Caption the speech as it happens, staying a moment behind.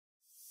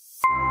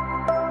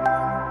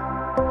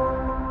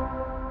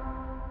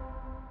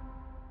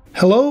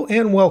Hello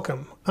and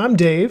welcome. I'm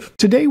Dave.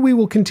 Today we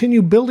will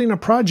continue building a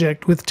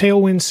project with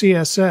Tailwind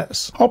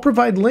CSS. I'll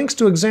provide links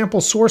to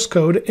example source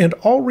code and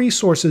all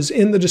resources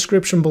in the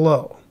description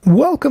below.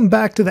 Welcome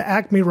back to the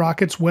Acme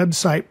Rockets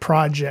website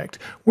project.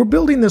 We're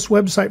building this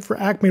website for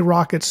Acme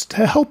Rockets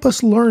to help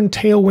us learn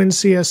Tailwind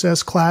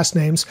CSS class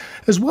names,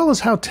 as well as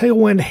how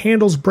Tailwind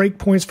handles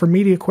breakpoints for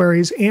media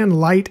queries and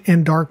light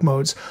and dark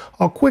modes.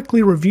 I'll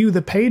quickly review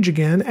the page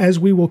again as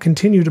we will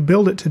continue to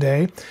build it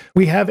today.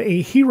 We have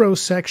a hero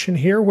section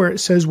here where it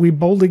says we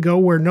boldly go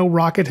where no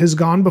rocket has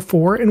gone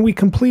before, and we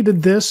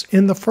completed this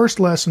in the first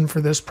lesson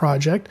for this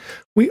project.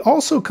 We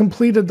also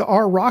completed the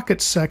Our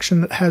Rockets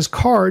section that has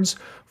cards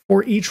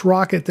for each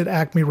rocket that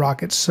Acme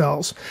Rockets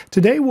sells.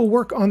 Today we'll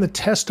work on the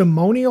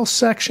testimonial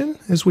section,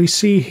 as we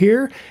see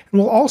here, and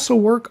we'll also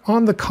work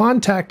on the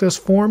Contact Us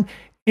form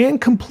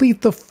and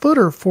complete the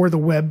footer for the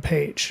web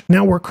page.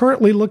 Now we're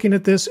currently looking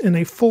at this in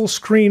a full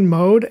screen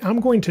mode. I'm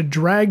going to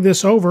drag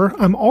this over.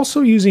 I'm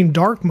also using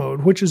dark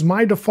mode, which is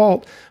my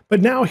default,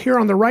 but now here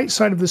on the right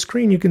side of the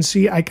screen you can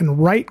see I can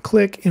right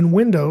click in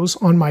Windows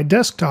on my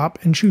desktop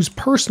and choose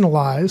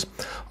personalize.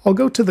 I'll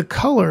go to the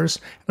colors.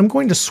 I'm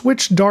going to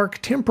switch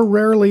dark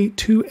temporarily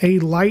to a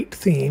light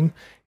theme,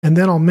 and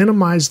then I'll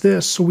minimize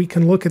this so we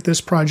can look at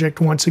this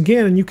project once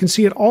again. And you can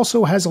see it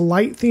also has a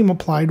light theme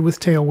applied with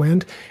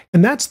Tailwind,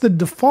 and that's the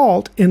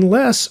default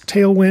unless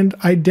Tailwind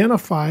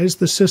identifies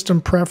the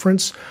system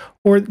preference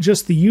or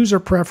just the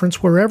user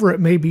preference, wherever it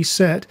may be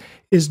set,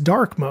 is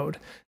dark mode.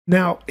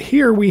 Now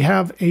here we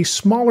have a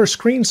smaller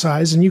screen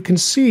size, and you can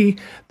see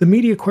the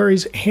media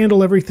queries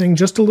handle everything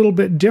just a little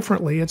bit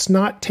differently. It's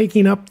not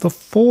taking up the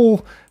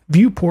full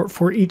viewport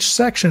for each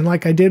section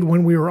like I did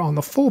when we were on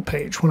the full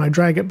page. When I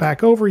drag it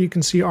back over, you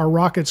can see our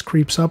rockets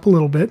creeps up a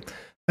little bit.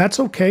 That's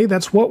okay.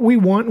 That's what we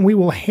want, and we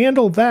will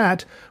handle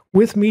that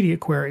with media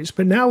queries.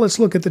 But now let's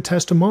look at the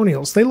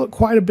testimonials. They look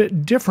quite a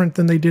bit different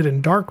than they did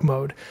in dark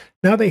mode.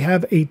 Now they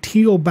have a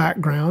teal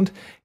background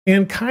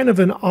and kind of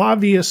an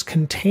obvious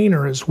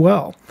container as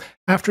well.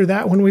 After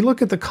that, when we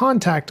look at the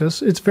Contact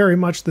Us, it's very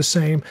much the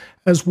same,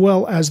 as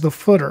well as the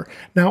footer.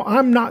 Now,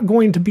 I'm not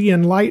going to be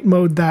in light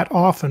mode that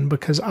often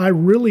because I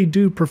really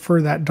do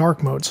prefer that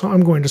dark mode. So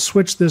I'm going to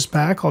switch this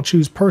back. I'll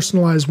choose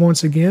Personalize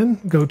once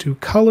again, go to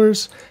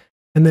Colors,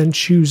 and then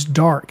choose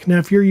Dark. Now,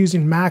 if you're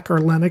using Mac or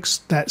Linux,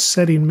 that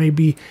setting may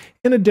be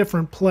in a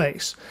different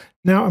place.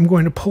 Now I'm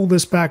going to pull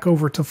this back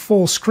over to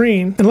full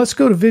screen, and let's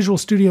go to Visual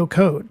Studio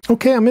Code.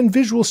 Okay, I'm in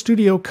Visual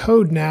Studio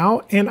Code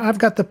now, and I've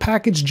got the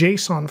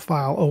package.json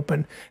file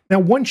open. Now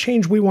one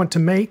change we want to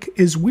make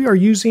is we are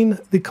using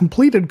the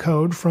completed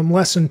code from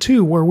lesson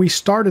 2 where we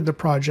started the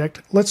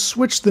project. Let's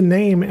switch the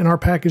name in our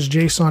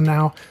package.json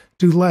now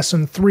to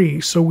lesson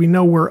 3 so we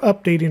know we're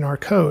updating our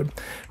code.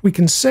 We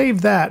can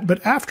save that,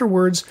 but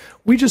afterwards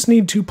we just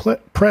need to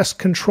press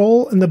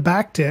Control and the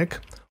backtick,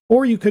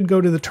 or you could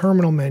go to the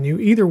terminal menu,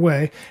 either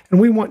way, and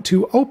we want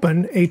to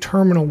open a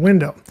terminal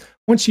window.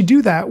 Once you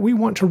do that, we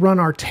want to run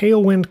our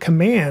Tailwind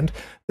command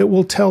that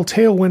will tell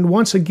Tailwind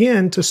once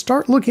again to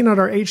start looking at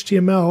our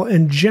HTML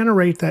and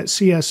generate that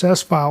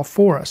CSS file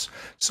for us.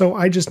 So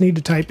I just need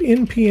to type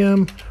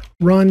npm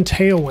run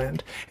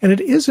Tailwind. And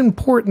it is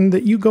important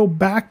that you go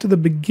back to the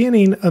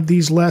beginning of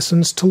these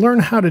lessons to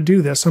learn how to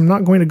do this. I'm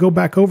not going to go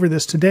back over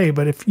this today,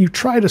 but if you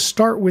try to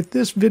start with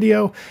this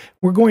video,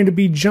 we're going to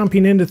be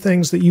jumping into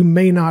things that you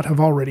may not have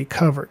already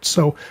covered.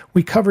 So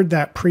we covered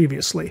that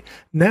previously.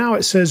 Now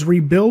it says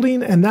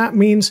rebuilding, and that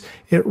means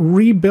it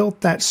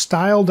rebuilt that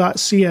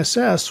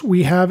style.css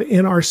we have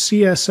in our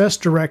CSS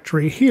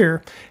directory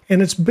here,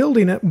 and it's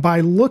building it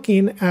by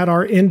looking at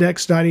our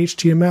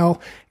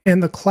index.html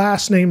and the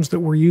class names that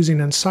we're using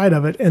inside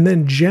of it, and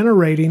then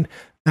generating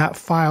that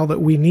file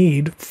that we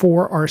need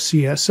for our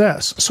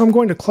CSS. So I'm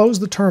going to close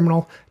the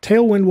terminal.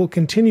 Tailwind will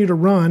continue to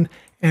run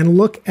and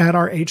look at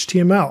our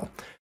HTML.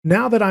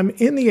 Now that I'm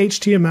in the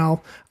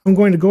HTML, I'm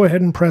going to go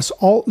ahead and press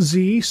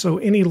Alt-Z, so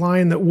any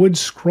line that would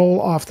scroll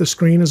off the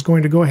screen is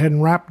going to go ahead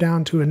and wrap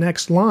down to a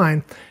next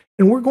line.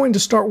 And we're going to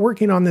start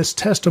working on this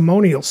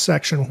testimonial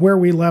section where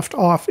we left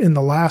off in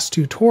the last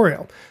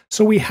tutorial.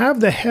 So we have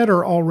the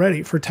header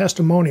already for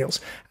testimonials.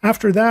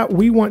 After that,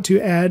 we want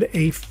to add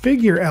a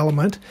figure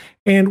element,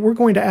 and we're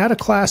going to add a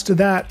class to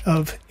that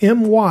of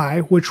my,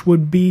 which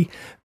would be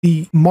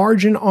the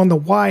margin on the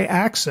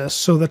y-axis,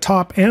 so the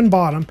top and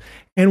bottom,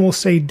 and we'll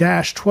say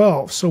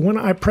 -12. So when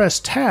I press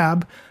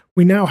tab,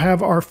 we now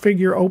have our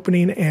figure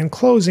opening and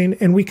closing,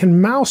 and we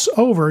can mouse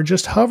over,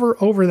 just hover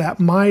over that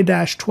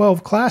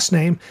my-12 class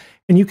name,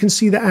 and you can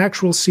see the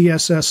actual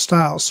CSS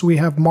styles. So we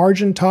have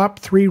margin top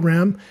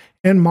 3rem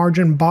and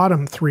margin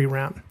bottom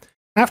 3rem.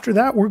 After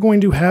that, we're going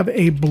to have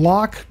a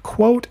block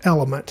quote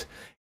element,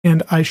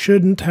 and I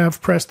shouldn't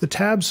have pressed the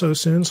tab so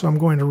soon, so I'm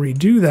going to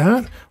redo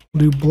that.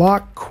 We'll do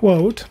block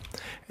quote,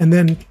 and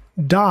then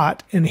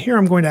dot, and here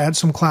I'm going to add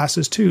some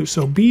classes too.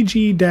 So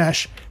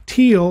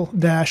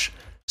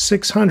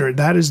bg-teal-600,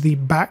 that is the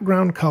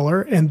background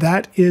color, and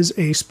that is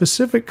a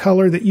specific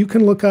color that you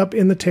can look up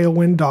in the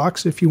Tailwind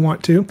docs if you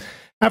want to.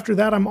 After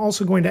that, I'm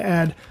also going to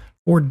add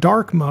for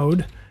dark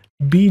mode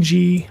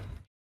bg-black,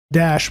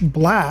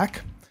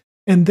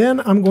 And then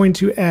I'm going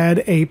to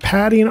add a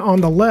padding on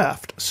the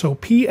left, so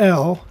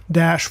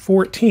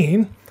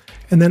PL-14,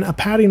 and then a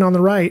padding on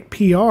the right,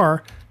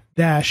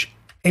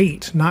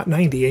 PR-8, not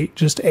 98,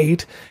 just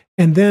 8,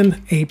 and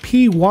then a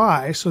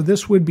PY, so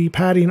this would be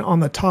padding on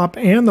the top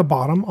and the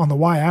bottom on the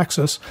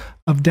y-axis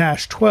of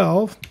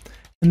 -12,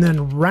 and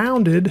then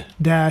rounded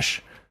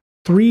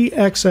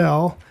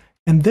 -3XL,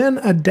 and then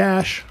a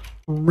dash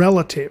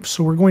relative.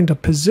 So we're going to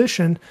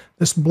position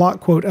this block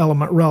quote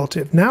element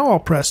relative. Now I'll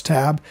press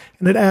tab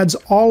and it adds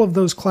all of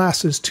those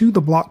classes to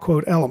the block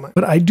quote element.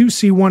 But I do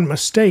see one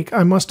mistake.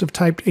 I must have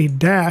typed a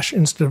dash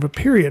instead of a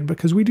period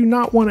because we do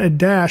not want a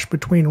dash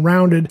between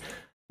rounded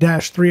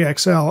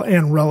 -3XL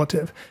and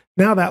relative.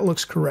 Now that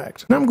looks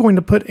correct. Now I'm going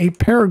to put a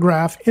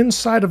paragraph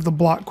inside of the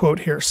block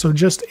quote here. So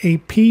just a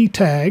P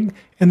tag,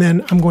 and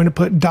then I'm going to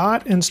put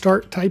dot and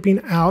start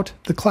typing out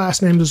the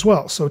class names as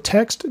well. So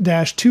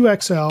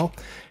text-2XL,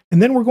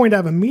 and then we're going to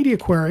have a media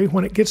query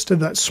when it gets to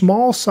that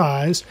small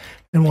size,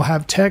 and we'll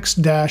have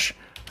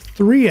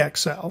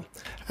text-3XL.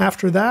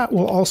 After that,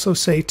 we'll also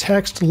say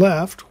text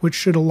left, which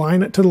should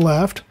align it to the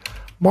left,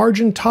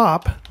 margin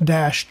top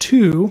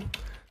 -2,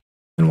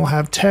 and we'll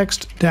have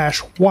text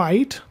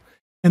 -white.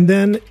 And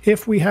then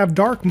if we have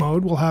dark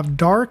mode, we'll have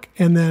dark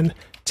and then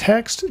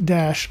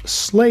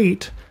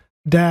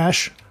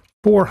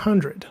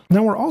text-slate-400.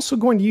 Now we're also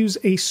going to use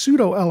a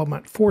pseudo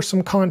element for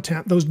some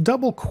content, those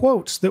double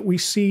quotes that we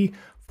see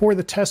for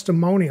the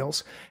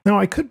testimonials. Now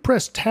I could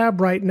press tab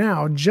right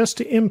now just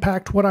to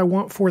impact what I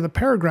want for the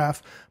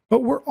paragraph,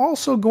 but we're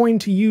also going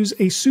to use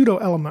a pseudo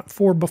element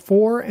for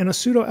before and a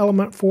pseudo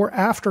element for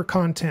after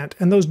content,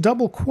 and those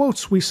double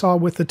quotes we saw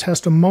with the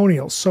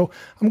testimonials. So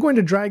I'm going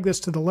to drag this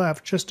to the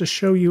left just to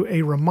show you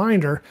a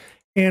reminder.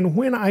 And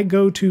when I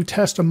go to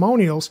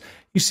testimonials,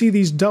 you see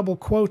these double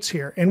quotes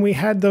here, and we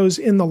had those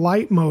in the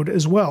light mode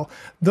as well.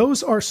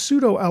 Those are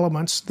pseudo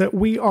elements that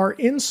we are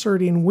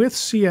inserting with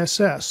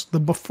CSS, the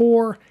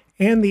before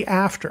and the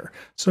after.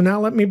 So now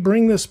let me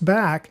bring this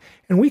back,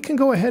 and we can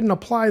go ahead and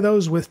apply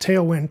those with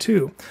Tailwind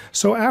too.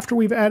 So after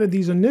we've added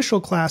these initial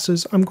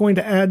classes, I'm going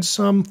to add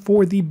some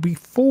for the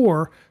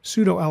before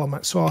pseudo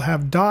element. So I'll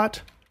have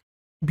dot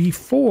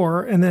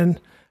before, and then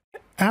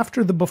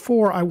after the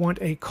before, I want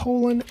a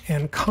colon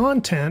and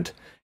content,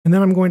 and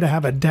then I'm going to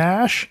have a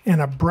dash and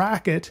a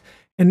bracket,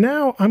 and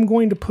now I'm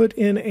going to put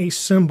in a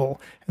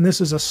symbol, and this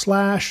is a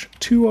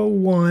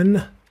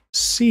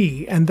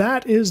 /201C, and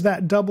that is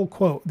that double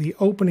quote, the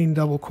opening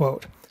double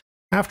quote.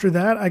 After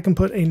that, I can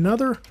put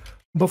another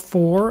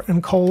before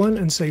and colon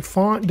and say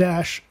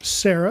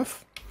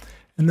font-serif,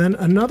 and then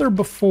another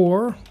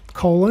before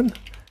colon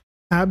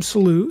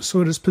absolute,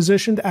 so it is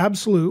positioned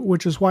absolute,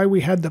 which is why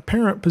we had the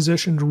parent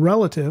positioned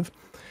relative,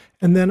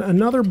 and then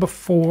another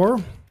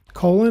before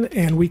colon,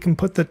 and we can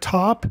put the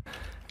top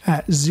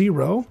at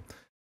 0,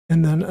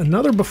 and then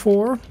another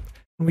before,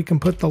 and we can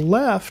put the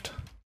left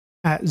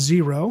at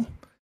 0,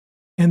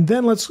 and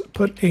then let's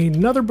put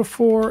another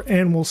before,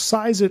 and we'll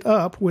size it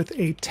up with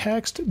a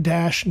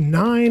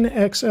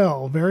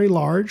text-9XL, very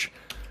large.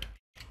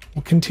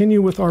 We'll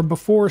continue with our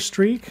before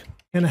streak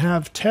and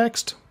have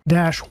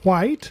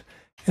text-white,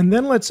 and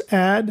then let's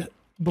add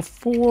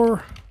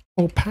before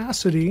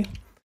opacity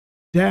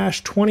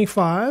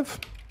 -25,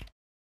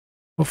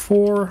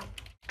 before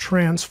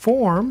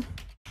transform,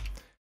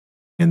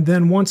 and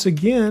then once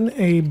again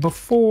a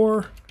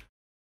before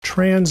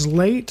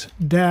translate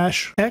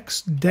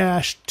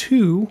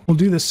 -x-2. We'll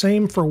do the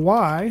same for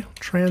y,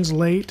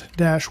 translate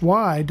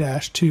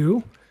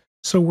 -y-2.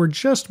 So we're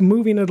just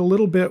moving it a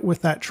little bit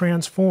with that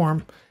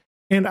transform,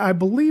 and I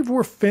believe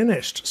we're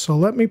finished. So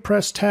let me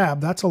press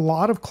tab. That's a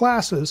lot of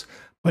classes,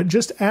 but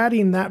just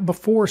adding that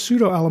before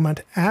pseudo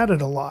element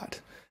added a lot.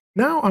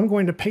 Now I'm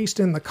going to paste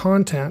in the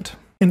content,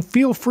 and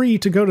feel free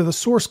to go to the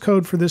source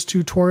code for this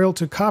tutorial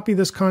to copy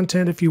this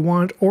content if you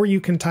want, or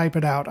you can type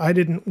it out. I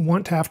didn't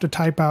want to have to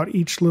type out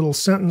each little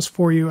sentence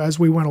for you as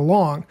we went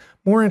along.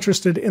 More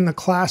interested in the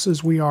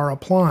classes we are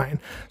applying.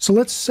 So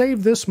let's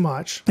save this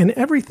much, and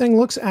everything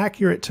looks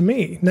accurate to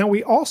me. Now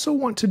we also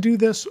want to do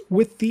this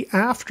with the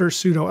after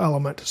pseudo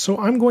element. So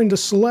I'm going to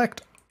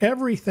select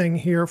everything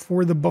here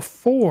for the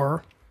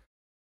before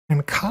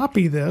and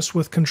copy this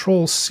with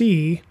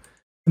Control-C,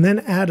 and then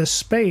add a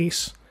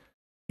space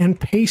and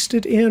paste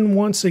it in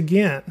once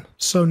again.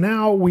 So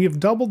now we have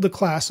doubled the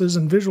classes,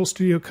 and Visual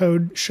Studio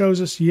Code shows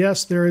us,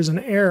 yes, there is an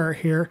error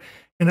here,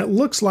 and it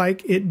looks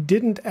like it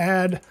didn't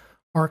add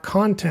our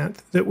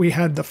content that we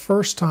had the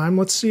first time.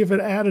 Let's see if it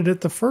added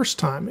it the first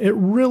time. It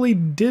really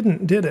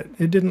didn't, did it?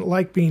 It didn't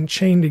like being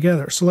chained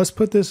together. So let's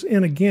put this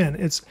in again.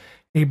 It's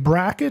a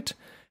bracket,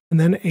 and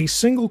then a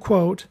single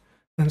quote,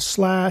 and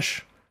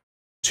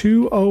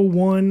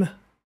 /201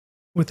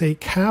 with a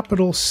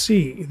capital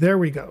C. There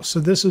we go. So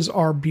this is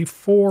our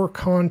before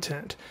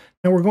content.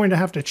 Now we're going to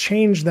have to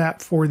change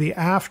that for the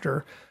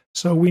after.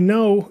 So we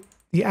know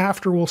the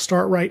after will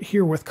start right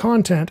here with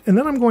content, and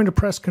then I'm going to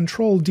press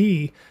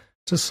Control-D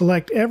to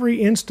select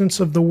every instance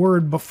of the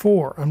word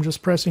before. I'm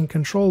just pressing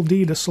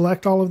Control-D to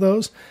select all of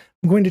those.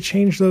 I'm going to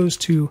change those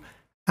to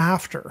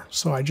after.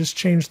 So I just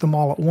changed them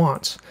all at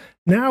once.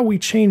 Now we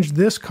change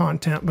this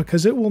content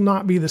because it will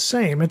not be the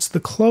same. It's the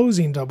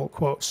closing double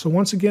quotes. So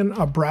once again,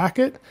 a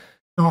bracket,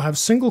 and I'll have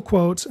single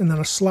quotes and then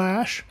a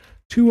slash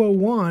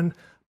 201,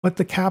 but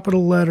the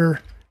capital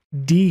letter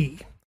D.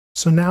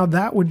 So now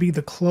that would be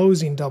the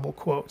closing double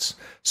quotes.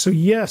 So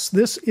yes,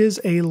 this is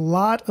a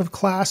lot of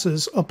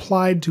classes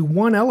applied to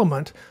one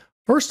element.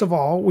 First of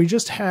all, we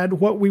just had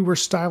what we were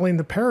styling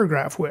the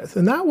paragraph with,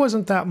 and that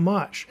wasn't that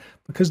much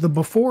because the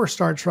before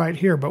starts right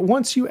here. But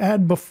once you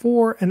add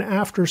before and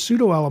after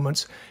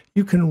pseudo-elements,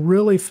 you can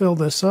really fill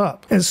this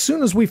up. As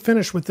soon as we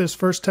finish with this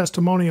first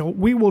testimonial,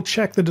 we will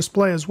check the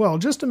display as well,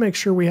 just to make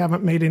sure we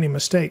haven't made any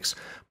mistakes.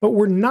 But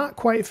we're not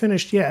quite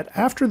finished yet.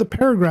 After the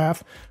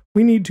paragraph,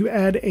 we need to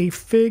add a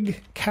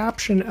fig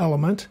caption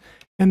element,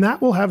 and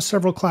that will have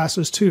several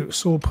classes too.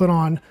 So we'll put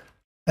on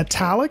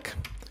italic,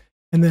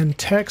 and then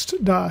text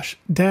dash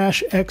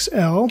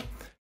XL,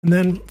 and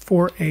then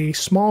for a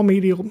small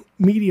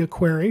media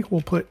query,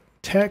 we'll put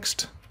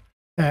text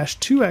dash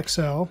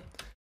 2XL,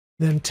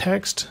 then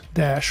text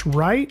dash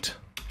right,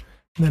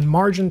 and then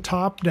margin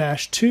top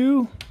dash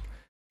 2,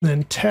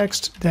 then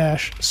text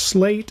dash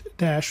slate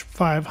dash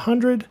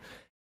 500,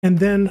 and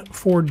then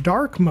for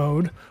dark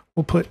mode,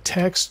 we'll put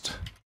text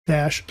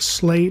dash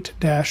slate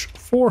dash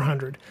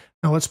 400.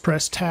 Now let's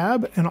press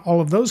tab, and all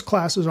of those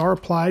classes are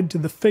applied to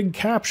the fig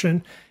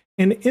caption.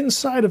 And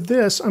inside of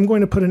this, I'm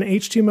going to put an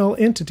HTML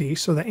entity,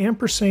 so the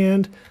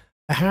ampersand,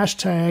 a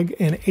hashtag,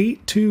 and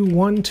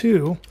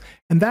 8212,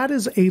 and that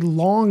is a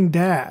long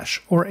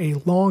dash or a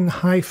long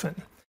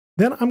hyphen.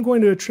 Then I'm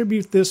going to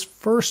attribute this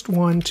first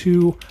one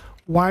to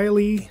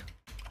Wile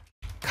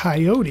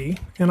Coyote,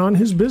 and on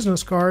his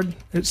business card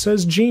it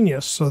says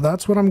genius, so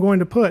that's what I'm going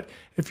to put.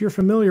 If you're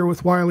familiar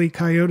with Wile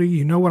Coyote,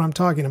 you know what I'm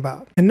talking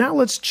about. And now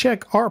let's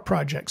check our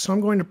project. So I'm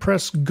going to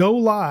press go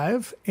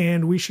live,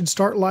 and we should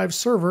start live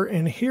server,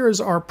 and here's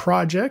our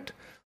project.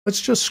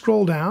 Let's just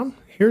scroll down.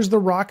 Here's the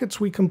rockets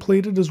we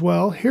completed as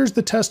well. Here's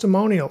the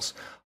testimonials.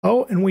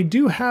 Oh, and we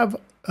do have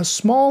a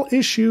small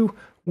issue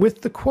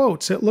with the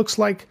quotes. It looks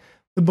like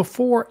the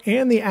before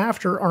and the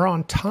after are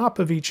on top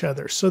of each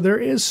other. So there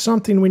is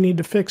something we need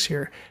to fix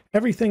here.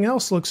 Everything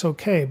else looks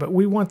okay, but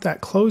we want that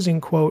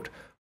closing quote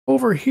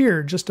over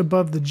here just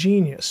above the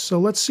genius. So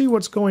let's see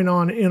what's going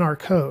on in our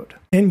code.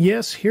 And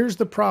yes, here's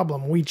the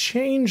problem. We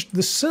changed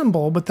the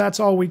symbol, but that's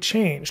all we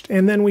changed.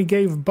 And then we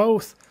gave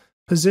both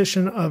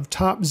position of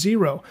top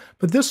 0.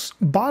 But this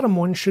bottom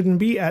one shouldn't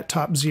be at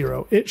top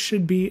 0. It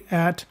should be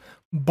at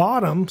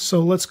bottom, so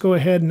let's go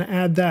ahead and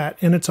add that,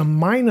 and it's a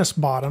minus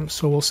bottom,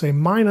 so we'll say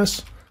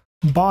minus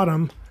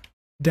bottom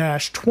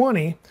dash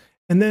 20,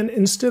 and then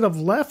instead of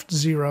left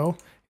 0,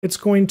 it's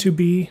going to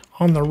be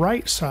on the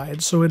right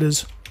side, so it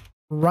is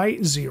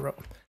right 0.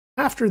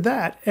 After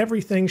that,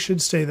 everything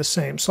should stay the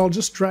same, so I'll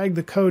just drag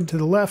the code to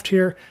the left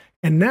here,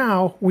 and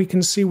now we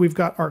can see we've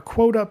got our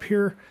quote up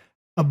here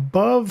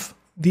above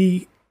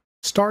the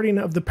starting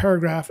of the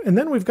paragraph, and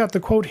then we've got the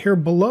quote here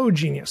below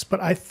genius,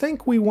 but I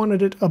think we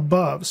wanted it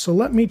above, so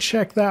let me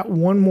check that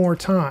one more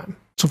time.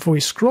 So if we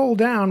scroll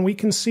down, we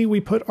can see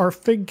we put our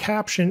fig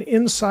caption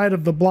inside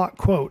of the block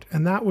quote,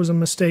 and that was a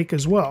mistake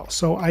as well.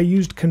 So I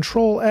used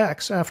Control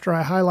X after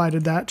I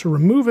highlighted that to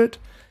remove it,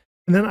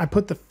 and then I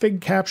put the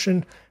fig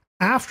caption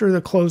after the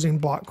closing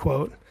block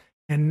quote,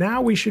 and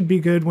now we should be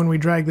good when we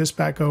drag this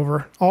back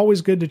over.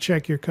 Always good to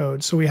check your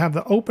code. So we have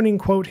the opening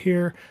quote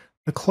here,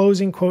 the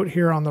closing quote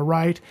here on the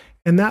right,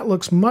 and that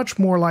looks much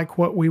more like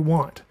what we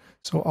want.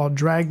 So I'll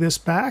drag this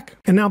back.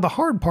 And now the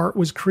hard part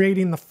was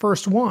creating the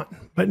first one,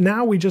 but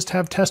now we just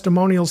have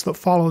testimonials that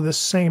follow this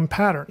same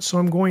pattern. So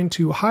I'm going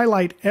to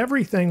highlight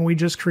everything we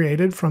just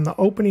created from the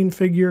opening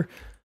figure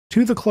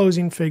to the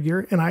closing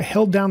figure, and I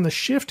held down the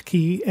Shift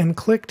key and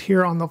clicked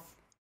here on the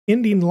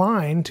ending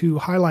line to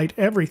highlight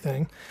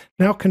everything.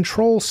 Now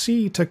Control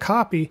C to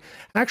copy.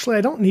 Actually,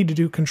 I don't need to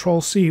do Control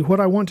C.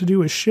 What I want to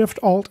do is Shift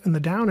Alt and the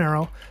down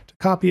arrow to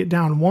copy it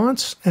down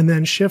once, and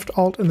then Shift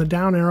Alt and the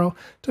down arrow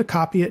to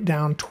copy it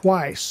down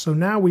twice. So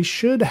now we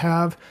should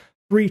have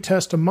 3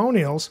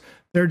 testimonials.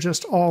 They're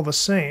just all the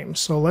same.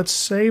 So let's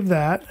save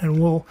that, and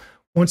we'll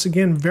once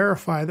again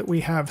verify that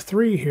we have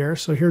 3 here.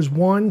 So here's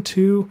 1,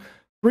 2,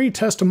 3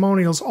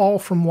 testimonials, all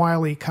from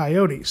Wile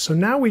Coyote. So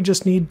now we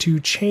just need to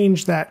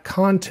change that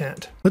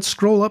content. Let's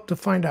scroll up to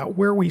find out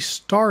where we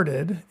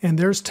started, and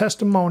there's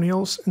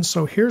testimonials. And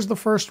so here's the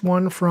first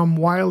one from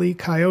Wile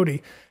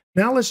Coyote.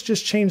 Now let's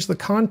just change the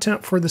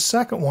content for the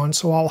second one.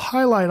 So I'll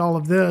highlight all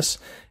of this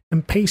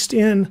and paste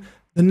in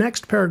the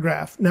next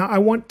paragraph. Now I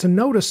want to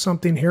notice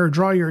something here,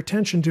 draw your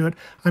attention to it.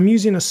 I'm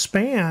using a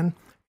span,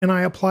 and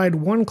I applied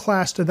 1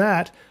 class to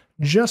that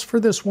just for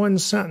this one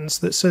sentence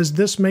that says,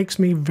 "This makes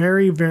me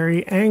very,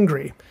 very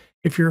angry."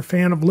 If you're a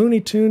fan of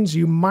Looney Tunes,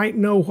 you might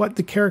know what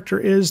the character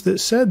is that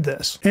said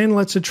this. And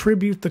let's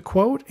attribute the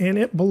quote, and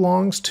it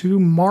belongs to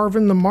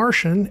Marvin the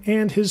Martian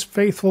and his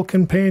faithful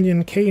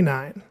companion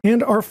K9.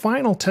 And our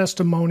final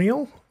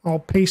testimonial, I'll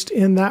paste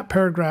in that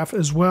paragraph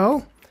as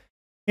well.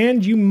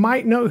 And you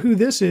might know who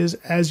this is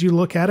as you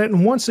look at it.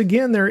 And once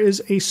again, there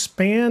is a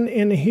span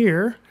in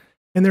here.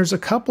 and there's a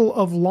couple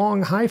of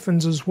long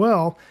hyphens as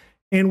well.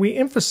 And we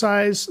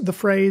emphasize the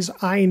phrase,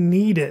 I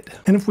need it.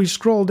 And if we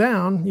scroll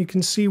down, you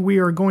can see we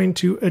are going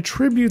to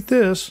attribute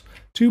this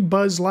to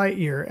Buzz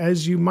Lightyear,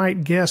 as you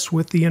might guess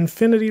with the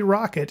Infinity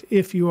Rocket,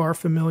 if you are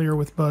familiar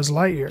with Buzz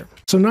Lightyear.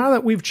 So now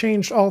that we've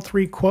changed all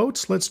three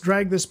quotes, let's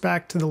drag this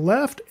back to the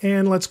left,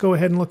 and let's go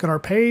ahead and look at our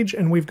page.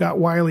 And we've got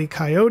Wile E.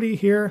 Coyote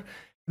here.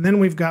 And then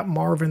we've got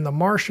Marvin the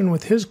Martian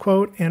with his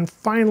quote, and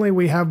finally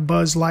we have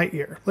Buzz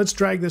Lightyear. Let's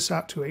drag this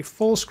out to a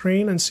full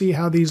screen and see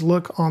how these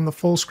look on the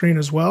full screen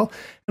as well.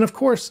 And of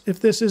course, if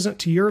this isn't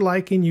to your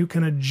liking, you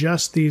can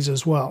adjust these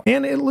as well.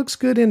 And it looks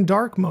good in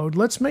dark mode.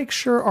 Let's make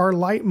sure our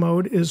light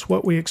mode is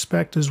what we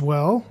expect as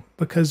well,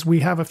 because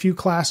we have a few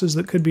classes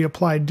that could be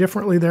applied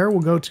differently there.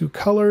 We'll go to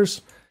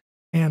Colors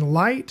and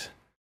Light.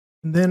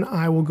 And then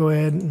I will go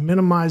ahead and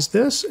minimize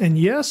this, and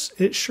yes,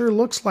 it sure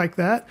looks like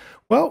that.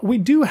 Well, we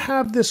do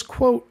have this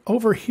quote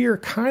over here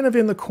kind of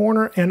in the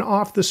corner and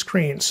off the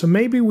screen, so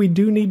maybe we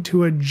do need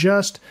to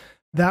adjust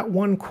that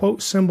one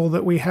quote symbol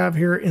that we have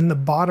here in the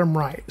bottom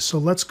right. So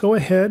let's go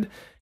ahead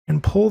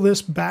and pull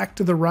this back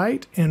to the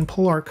right and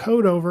pull our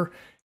code over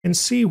and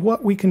see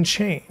what we can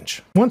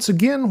change. Once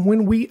again,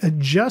 when we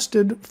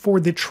adjusted for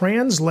the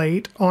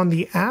translate on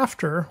the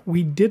after,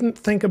 we didn't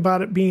think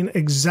about it being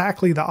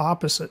exactly the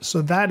opposite.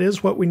 So that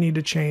is what we need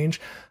to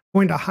change. I'm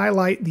going to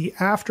highlight the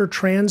after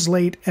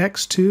translate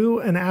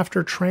X2 and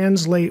after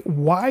translate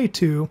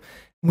Y2.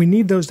 We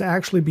need those to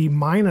actually be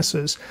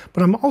minuses,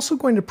 but I'm also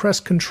going to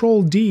press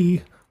Control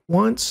D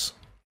once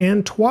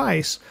and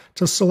twice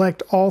to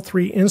select all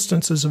three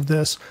instances of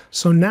this.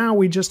 So now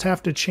we just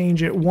have to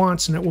change it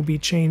once and it will be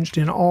changed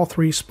in all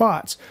three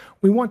spots.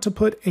 We want to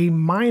put a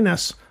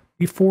minus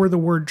before the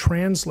word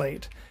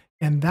translate,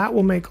 and that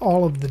will make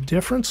all of the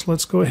difference.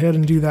 Let's go ahead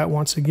and do that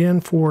once again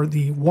for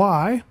the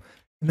Y.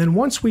 And then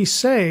once we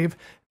save,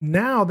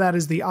 now that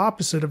is the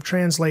opposite of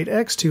translate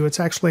X2. It's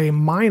actually a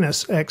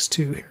minus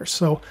X2 here.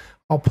 So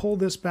I'll pull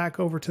this back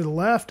over to the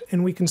left,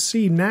 and we can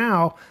see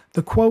now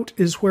the quote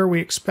is where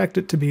we expect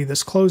it to be,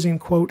 this closing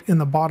quote in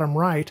the bottom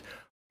right,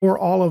 for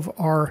all of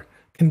our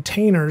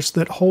containers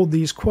that hold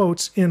these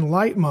quotes in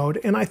light mode.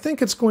 And I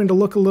think it's going to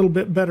look a little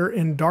bit better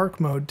in dark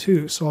mode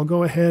too. So I'll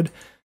go ahead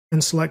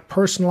and select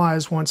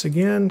Personalize once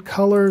again,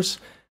 Colors,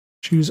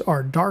 choose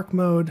our dark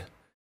mode,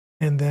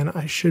 and then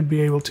I should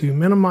be able to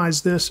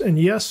minimize this. And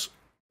yes,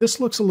 this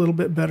looks a little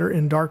bit better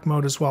in dark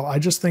mode as well. I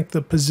just think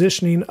the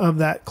positioning of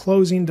that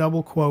closing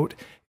double quote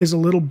is a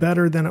little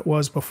better than it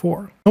was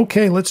before.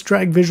 Okay, let's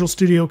drag Visual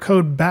Studio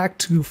Code back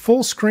to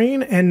full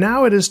screen, and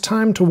now it is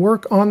time to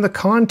work on the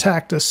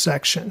Contact Us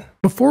section.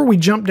 Before we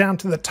jump down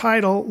to the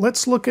title,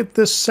 let's look at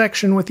this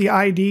section with the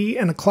ID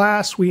and a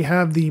class. We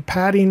have the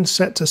padding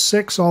set to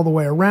 6 all the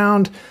way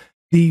around,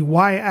 the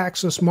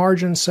Y-axis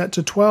margin set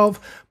to 12,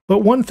 but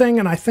one thing,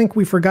 and I think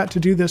we forgot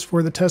to do this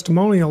for the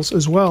testimonials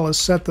as well, is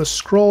set the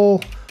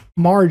scroll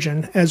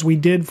margin as we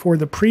did for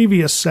the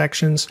previous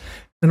sections.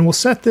 And we'll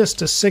set this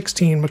to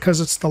 16 because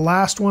it's the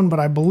last one, but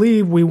I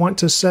believe we want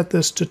to set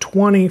this to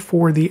 20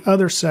 for the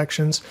other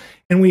sections.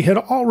 And we had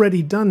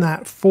already done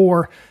that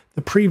for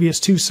the previous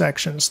two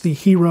sections, the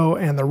hero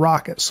and the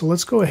rocket. So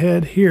let's go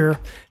ahead here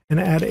and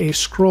add a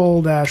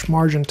scroll dash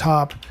margin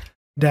top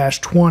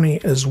dash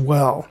 20 as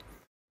well.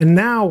 And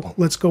now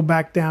let's go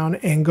back down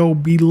and go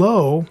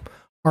below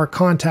our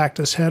Contact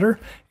Us header.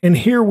 And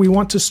here we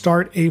want to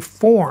start a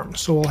form.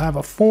 So we'll have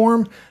a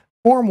form.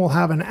 Form will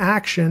have an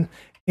action,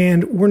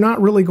 and we're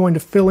not really going to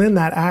fill in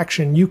that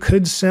action. You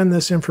could send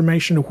this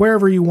information to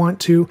wherever you want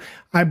to.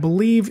 I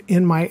believe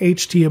in my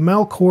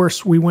HTML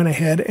course, we went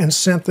ahead and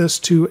sent this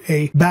to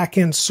a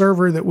backend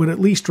server that would at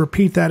least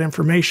repeat that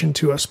information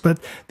to us. But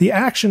the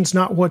action's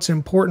not what's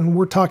important.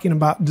 We're talking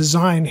about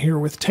design here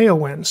with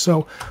Tailwind.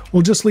 So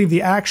we'll just leave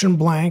the action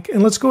blank,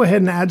 and let's go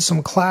ahead and add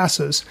some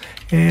classes.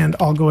 And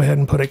I'll go ahead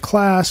and put a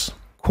class,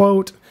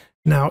 quote.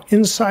 Now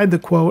inside the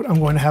quote, I'm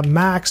going to have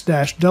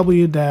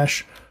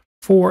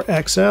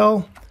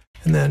max-w-4xl,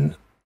 and then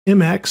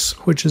mx,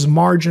 which is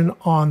margin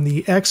on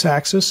the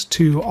x-axis,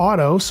 to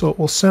auto, so it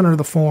will center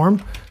the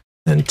form.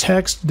 Then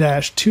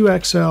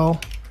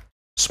text-2xl,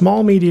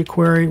 small media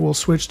query will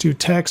switch to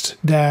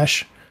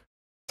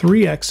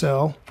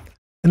text-3xl,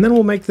 and then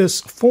we'll make this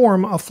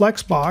form a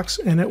flex box,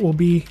 and it will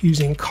be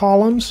using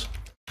columns.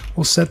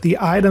 We'll set the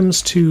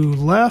items to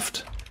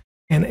left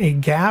and a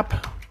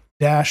gap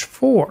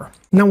 -4.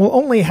 Now we'll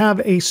only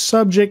have a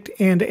subject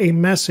and a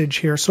message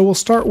here. So we'll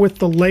start with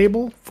the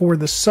label for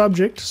the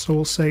subject. So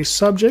we'll say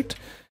subject,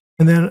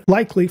 and then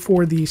likely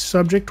for the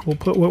subject, we'll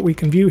put what we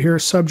can view here,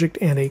 subject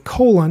and a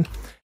colon.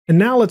 And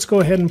now let's go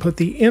ahead and put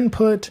the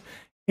input,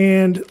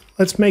 and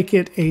let's make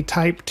it a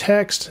type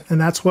text, and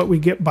that's what we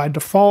get by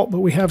default, but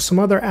we have some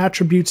other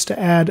attributes to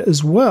add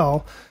as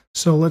well.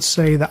 So let's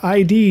say the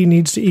ID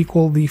needs to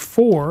equal the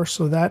 4,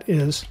 so that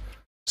is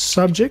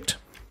subject.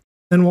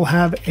 Then we'll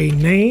have a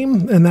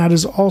name, and that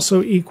is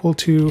also equal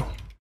to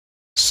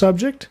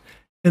subject.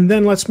 And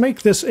then let's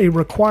make this a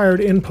required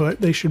input.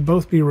 They should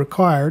both be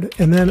required.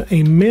 And then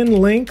a min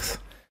length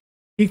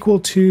equal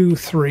to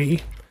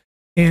 3,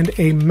 and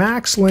a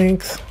max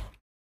length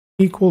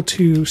equal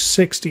to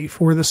 60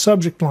 for the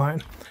subject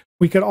line.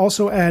 We could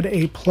also add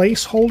a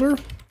placeholder,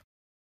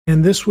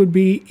 and this would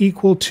be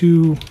equal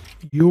to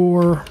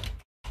your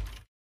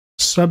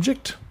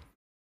subject.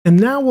 And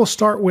now we'll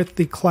start with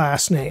the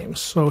class names.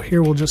 So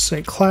here we'll just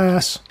say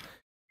class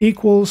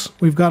equals,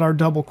 we've got our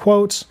double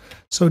quotes.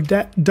 So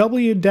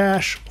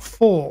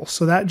W-full,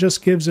 so that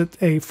just gives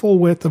it a full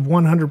width of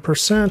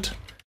 100%.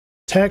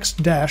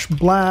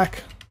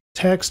 Text-black,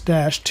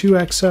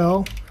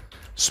 text-2XL.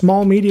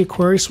 Small media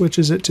query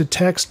switches it to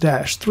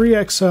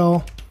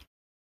text-3XL.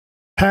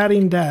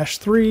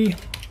 Padding-3,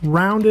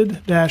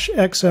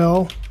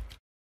 rounded-XL.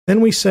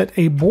 Then we set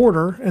a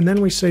border, and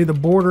then we say the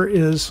border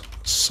is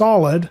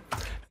solid.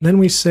 Then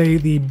we say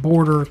the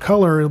border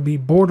color will be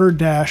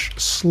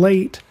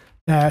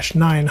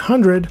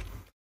border-slate-900.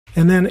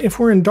 And then if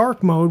we're in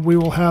dark mode, we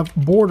will have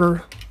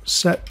border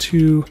set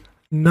to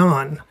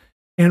none.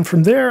 And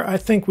from there, I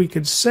think we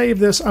could save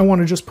this. I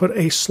want to just put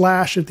a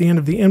slash at the end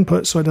of the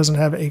input so it doesn't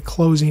have a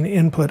closing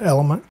input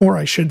element, or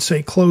I should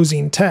say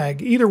closing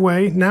tag. Either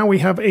way, now we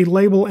have a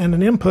label and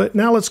an input.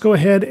 Now let's go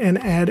ahead and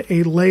add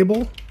a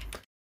label.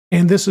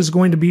 And this is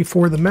going to be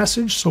for the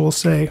message. So we'll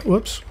say,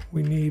 whoops,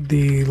 we need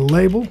the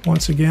label.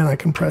 Once again, I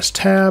can press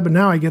tab, and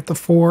now I get the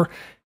for.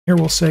 Here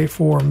we'll say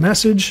for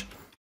message.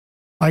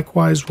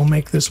 Likewise, we'll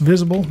make this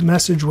visible,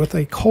 message with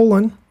a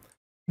colon.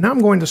 Now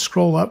I'm going to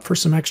scroll up for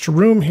some extra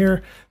room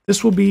here.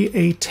 This will be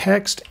a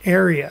text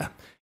area.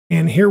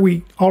 And here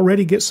we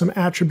already get some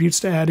attributes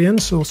to add in.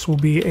 So this will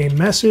be a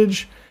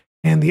message,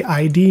 and the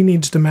ID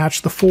needs to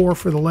match the for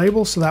the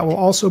label. So that will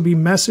also be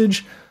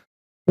message.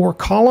 For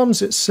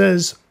columns, it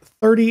says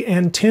 30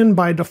 and 10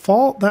 by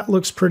default. That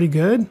looks pretty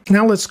good.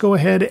 Now let's go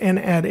ahead and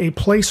add a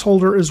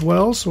placeholder as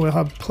well. So we'll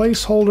have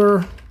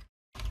placeholder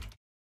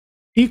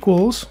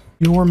equals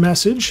your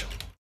message.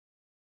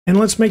 And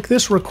let's make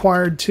this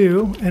required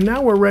too. And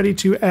now we're ready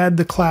to add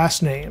the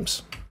class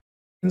names.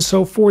 And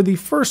so for the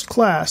first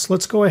class,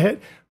 let's go ahead.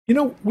 You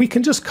know, we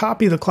can just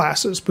copy the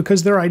classes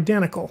because they're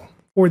identical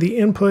for the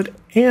input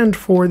and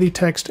for the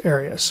text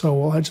area. So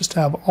we'll just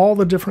have all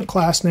the different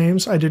class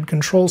names. I did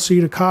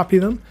Control-C to copy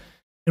them,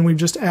 and we've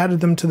just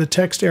added them to the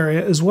text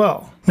area as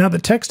well. Now the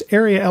text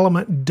area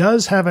element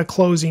does have a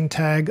closing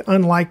tag,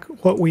 unlike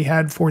what we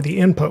had for the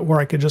input where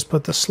I could just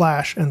put the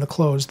slash and the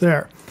close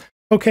there.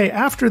 Okay,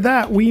 after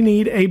that, we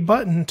need a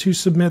button to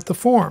submit the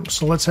form.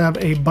 So let's have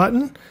a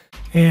button,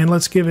 and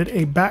let's give it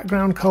a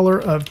background color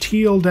of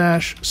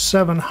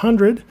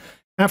teal-700.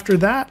 After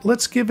that,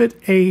 let's give it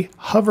a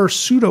hover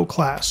pseudo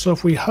class. So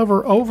if we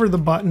hover over the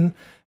button,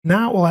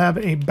 now we'll have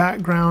a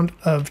background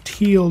of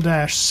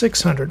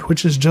teal-600,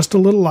 which is just a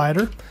little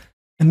lighter.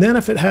 And then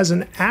if it has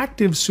an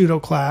active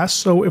pseudo class,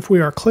 so if we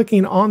are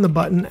clicking on the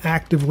button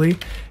actively,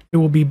 it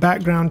will be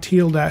background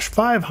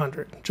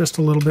teal-500, just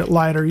a little bit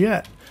lighter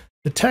yet.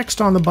 The text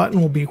on the button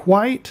will be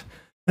white,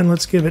 and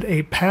let's give it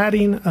a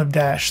padding of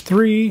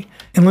 -3,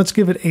 and let's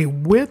give it a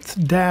width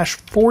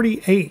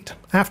 -48.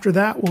 After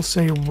that, we'll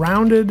say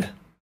rounded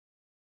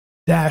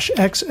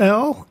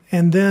 -XL,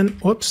 and then,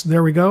 whoops,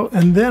 there we go.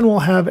 And then we'll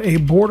have a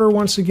border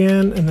once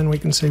again, and then we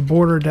can say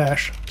border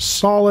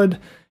 -solid,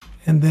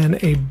 and then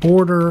a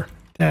border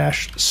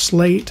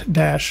 -slate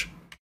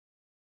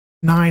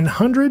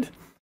 -900.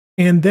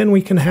 And then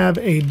we can have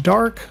a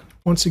dark,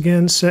 once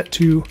again, set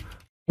to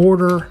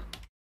border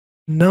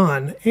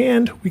none,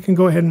 and we can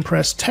go ahead and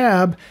press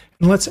tab,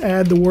 and let's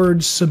add the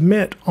word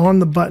submit on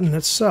the button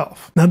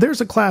itself. Now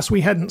there's a class we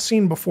hadn't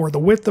seen before, the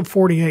width of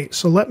 48.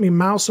 So let me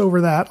mouse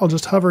over that. I'll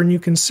just hover, and you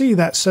can see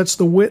that sets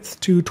the width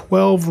to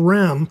 12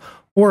 rem,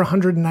 or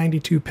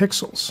 192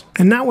 pixels.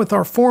 And now with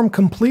our form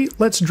complete,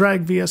 let's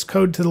drag VS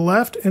Code to the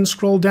left and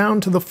scroll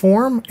down to the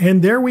form,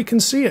 and there we can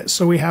see it.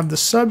 So we have the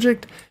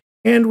subject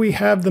and we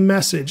have the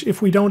message.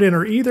 If we don't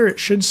enter either, it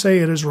should say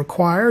it is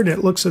required.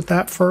 It looks at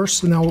that first,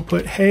 so now we'll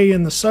put hey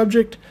in the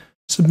subject,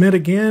 submit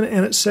again,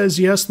 and it says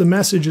yes, the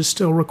message is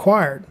still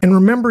required. And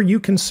remember, you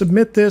can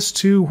submit this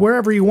to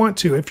wherever you want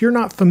to. If you're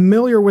not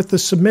familiar with the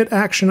submit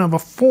action of a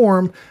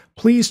form,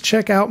 please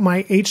check out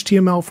my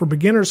HTML for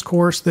Beginners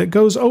course that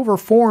goes over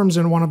forms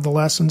in one of the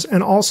lessons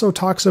and also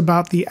talks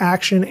about the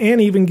action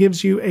and even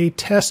gives you a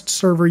test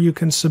server you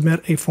can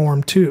submit a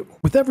form to.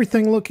 With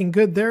everything looking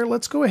good there,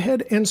 let's go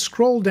ahead and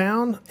scroll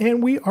down,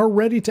 and we are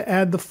ready to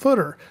add the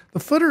footer. The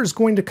footer is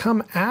going to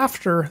come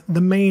after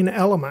the main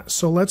element,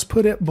 so let's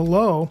put it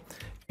below,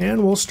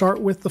 and we'll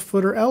start with the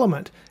footer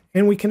element.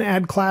 And we can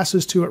add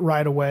classes to it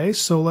right away,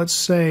 so let's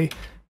say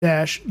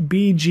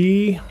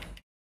 -bg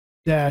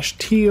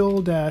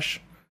 -teal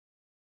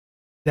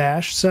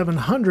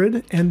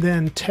 -700, and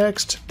then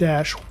text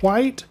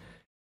 -white,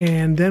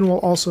 and then we'll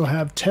also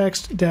have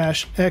text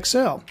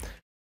 -XL.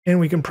 And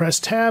we can press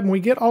tab, and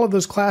we get all of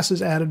those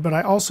classes added, but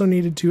I also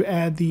needed to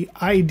add the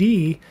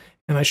ID,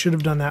 and I should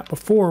have done that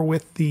before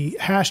with the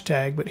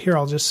hashtag, but here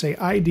I'll just say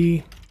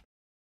ID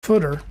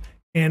footer,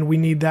 and we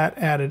need that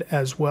added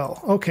as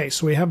well. Okay,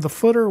 so we have the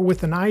footer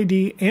with an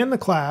ID and the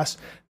class.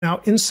 Now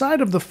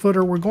inside of the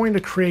footer, we're going to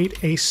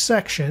create a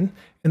section,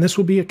 and this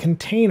will be a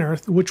container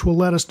which will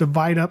let us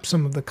divide up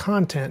some of the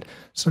content.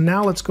 So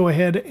now let's go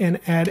ahead and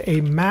add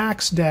a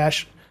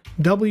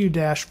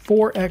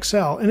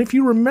max-w-4xl. And if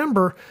you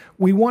remember,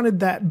 we wanted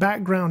that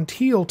background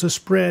teal to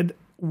spread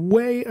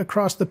way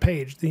across the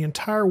page, the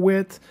entire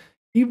width,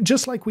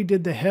 just like we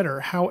did the header.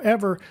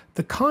 However,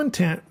 the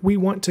content we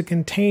want to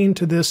contain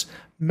to this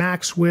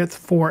max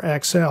width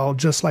 4XL,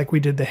 just like we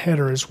did the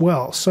header as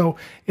well. So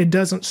it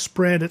doesn't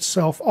spread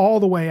itself all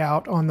the way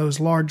out on those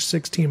large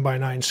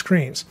 16:9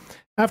 screens.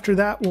 After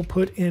that, we'll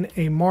put in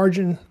a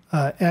margin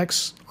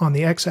X on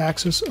the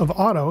X-axis of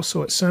auto,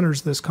 so it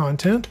centers this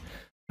content.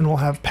 And we'll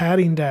have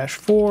padding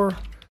 -4,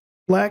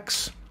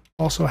 flex,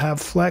 also have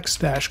flex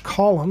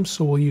 -columns,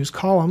 so we'll use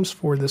columns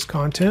for this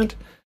content.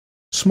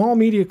 Small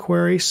media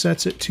query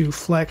sets it to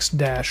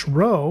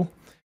flex-row,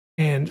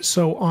 and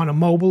so on a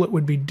mobile it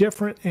would be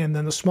different, and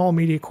then the small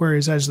media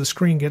queries as the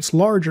screen gets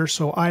larger,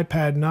 so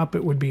iPad and up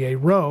it would be a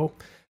row.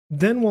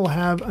 Then we'll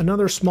have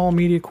another small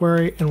media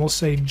query, and we'll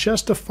say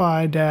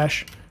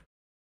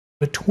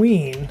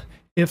justify-between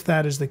if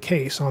that is the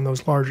case on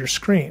those larger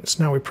screens.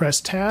 Now we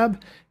press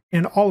tab,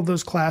 and all of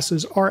those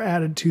classes are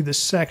added to this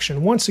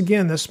section. Once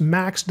again, this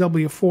max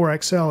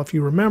W4XL, if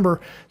you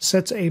remember,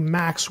 sets a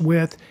max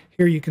width.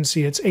 Here you can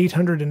see it's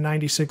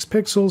 896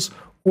 pixels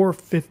or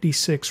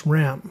 56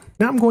 rem.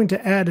 Now I'm going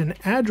to add an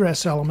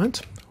address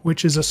element,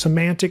 which is a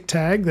semantic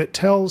tag that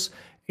tells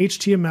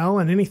HTML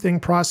and anything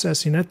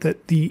processing it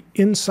that the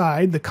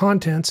inside, the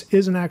contents,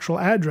 is an actual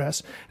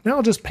address. Now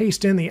I'll just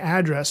paste in the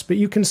address, but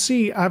you can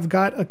see I've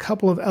got a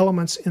couple of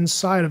elements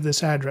inside of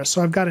this address.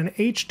 So I've got an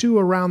H2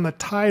 around the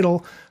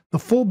title, the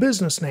full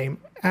business name,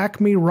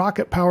 Acme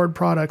Rocket Powered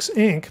Products,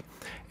 Inc.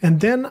 And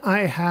then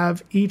I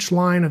have each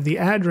line of the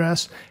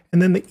address,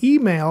 and then the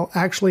email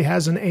actually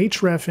has an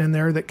href in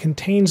there that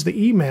contains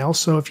the email.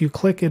 So if you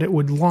click it, it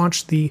would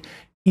launch the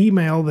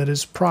email that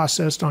is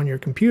processed on your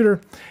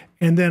computer,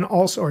 and then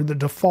also, or the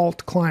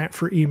default client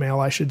for email,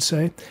 I should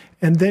say.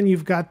 And then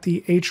you've got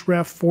the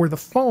href for the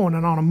phone,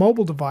 and on a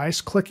mobile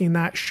device, clicking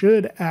that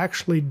should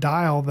actually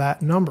dial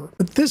that number.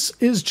 But this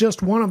is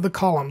just one of the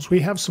columns. We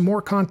have some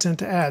more content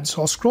to add,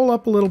 so I'll scroll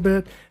up a little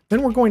bit.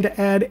 Then we're going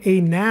to add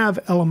a nav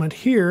element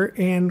here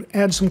and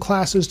add some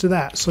classes to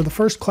that. So the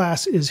first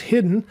class is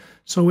hidden,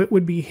 so it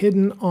would be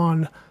hidden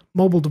on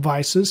mobile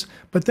devices.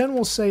 But then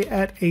we'll say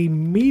at a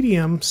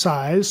medium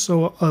size,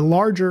 so a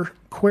larger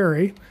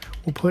query,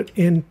 we'll put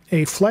in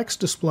a flex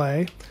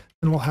display,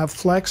 and we'll have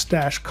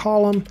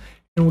flex-column,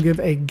 and we'll give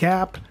a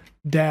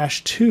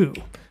gap-2.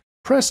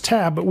 Press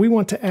tab, but we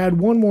want to add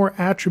one more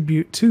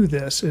attribute to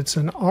this. It's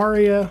an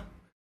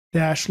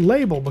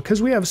aria-label,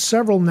 because we have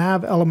several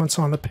nav elements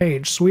on the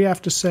page, so we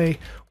have to say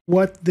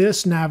what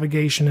this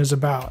navigation is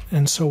about.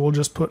 And so we'll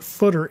just put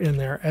footer in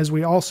there, as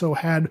we also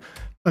had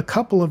a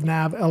couple of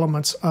nav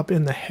elements up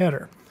in the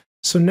header.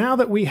 So now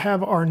that we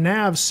have our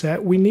nav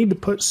set, we need to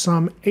put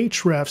some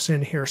hrefs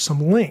in here,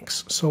 some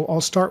links. So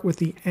I'll start with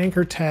the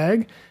anchor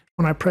tag.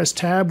 When I press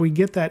tab, we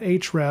get that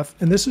href,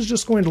 and this is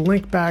just going to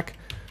link back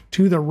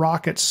to the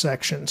rockets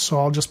section. So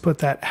I'll just put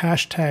that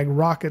hashtag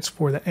rockets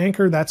for the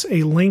anchor. That's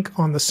a link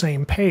on the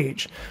same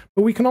page.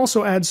 But we can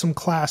also add some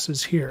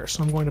classes here.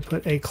 So I'm going to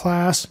put a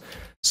class,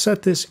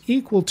 set this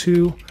equal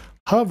to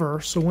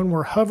hover. So when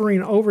we're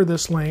hovering over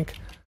this link,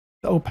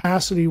 the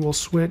opacity will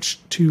switch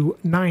to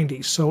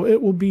 90. So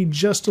it will be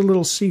just a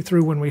little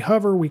see-through when we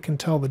hover. We can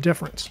tell the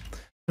difference.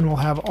 And we'll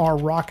have our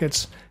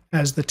rockets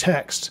as the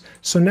text.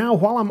 So now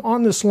while I'm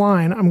on this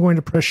line, I'm going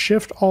to press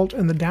Shift Alt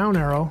and the down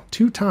arrow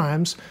 2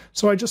 times.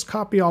 So I just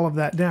copy all of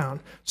that down.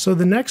 So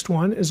the next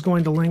one is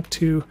going to link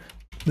to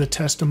the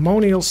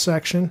Testimonials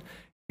section.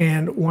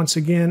 And once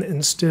again,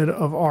 instead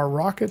of our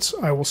rockets,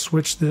 I will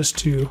switch this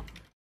to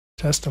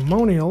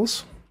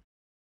Testimonials.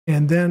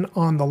 And then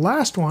on the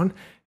last one,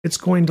 it's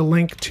going to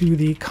link to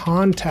the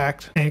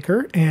contact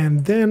anchor,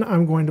 and then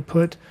I'm going to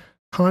put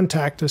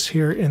contact us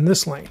here in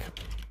this link.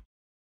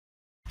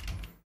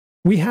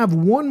 We have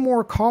one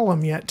more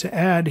column yet to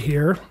add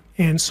here,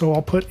 and so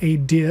I'll put a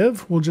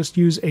div. We'll just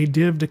use a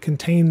div to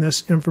contain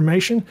this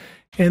information,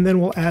 and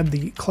then we'll add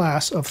the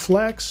class of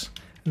flex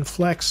and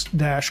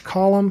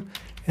flex-column,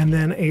 and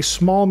then a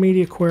small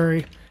media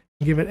query,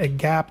 and give it a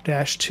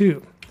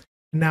gap-2.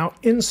 Now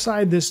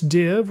inside this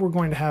div, we're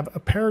going to have a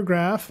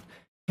paragraph,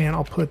 and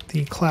I'll put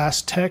the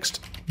class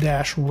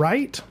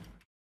text-right.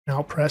 Now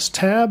I'll press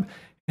tab,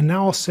 and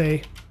now I'll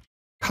say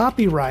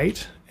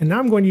copyright, and now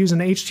I'm going to use an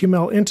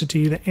HTML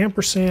entity. The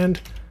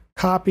ampersand,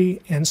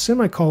 copy, and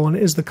semicolon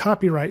is the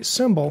copyright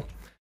symbol.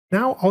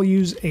 Now I'll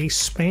use a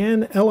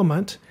span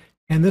element,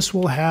 and this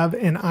will have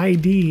an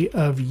ID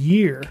of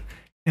year.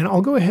 And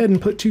I'll go ahead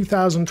and put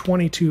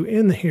 2022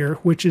 in here,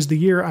 which is the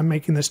year I'm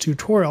making this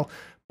tutorial.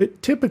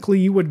 But typically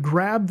you would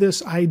grab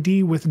this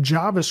ID with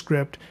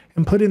JavaScript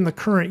and put in the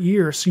current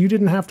year, so you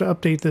didn't have to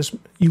update this.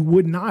 You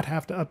would not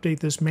have to update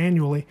this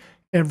manually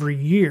every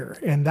year,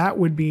 and that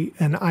would be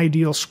an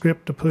ideal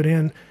script to put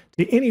in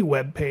to any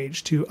web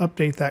page to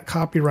update that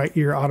copyright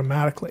year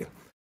automatically.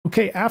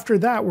 Okay, after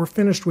that, we're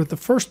finished with the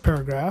first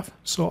paragraph,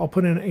 so I'll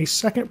put in a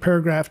second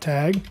paragraph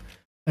tag,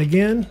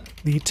 Again,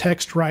 the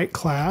text right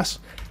class.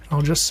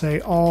 I'll just say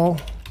all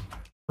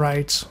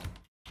rights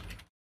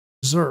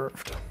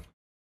reserved.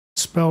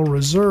 Spell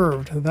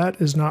reserved.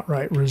 That is not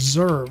right.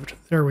 Reserved.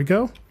 There we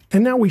go.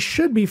 And now we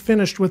should be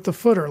finished with the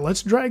footer.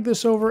 Let's drag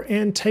this over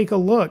and take a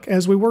look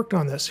as we worked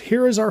on this.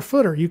 Here is our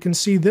footer. You can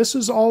see this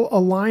is all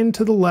aligned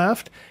to the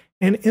left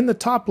and in the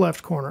top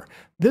left corner.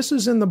 This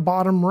is in the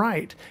bottom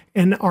right.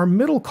 And our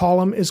middle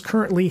column is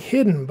currently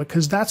hidden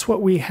because that's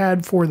what we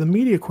had for the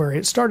media query.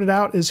 It started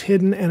out as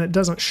hidden and it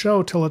doesn't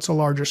show till it's a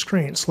larger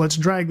screen. So let's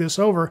drag this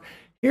over.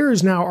 Here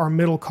is now our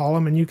middle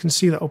column, and you can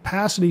see the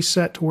opacity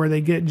set to where they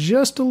get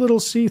just a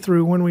little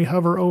see-through when we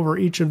hover over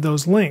each of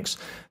those links.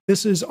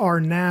 This is our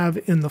nav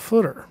in the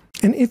footer.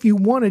 And if you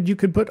wanted, you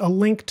could put a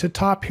link to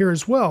top here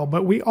as well,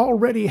 but we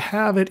already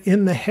have it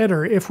in the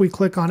header. If we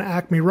click on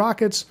Acme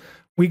Rockets,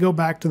 we go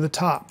back to the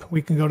top.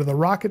 We can go to the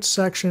Rockets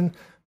section,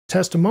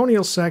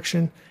 Testimonials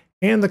section,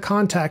 and the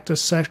Contact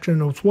Us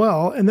section as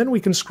well, and then we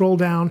can scroll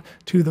down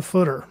to the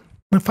footer.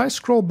 If I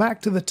scroll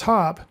back to the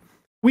top,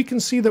 we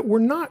can see that we're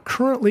not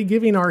currently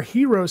giving our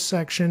Heroes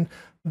section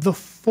the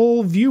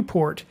full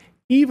viewport,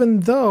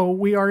 even though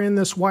we are in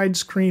this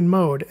widescreen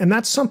mode. And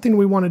that's something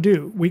we want to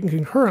do. We can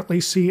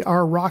concurrently see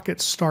our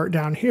rockets start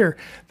down here.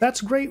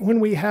 That's great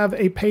when we have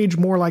a page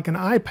more like an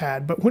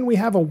iPad, but when we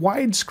have a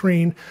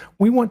widescreen,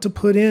 we want to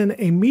put in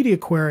a media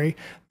query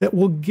that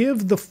will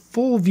give the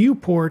full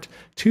viewport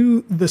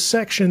to the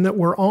section that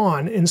we're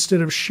on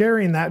instead of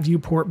sharing that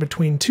viewport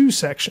between two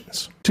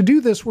sections. To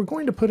do this, we're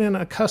going to put in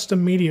a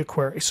custom media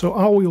query. So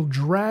I will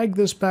drag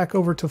this back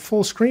over to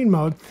full screen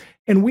mode,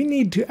 and we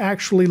need to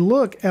actually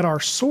look at our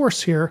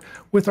source here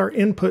with our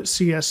input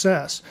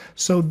CSS.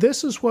 So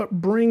this is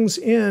what brings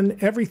in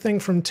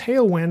everything from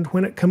Tailwind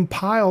when it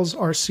compiles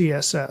our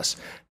CSS.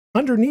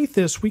 Underneath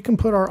this, we can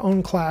put our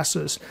own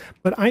classes,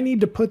 but I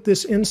need to put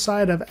this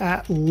inside of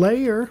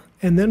 @layer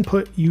and then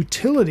put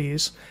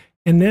utilities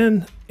and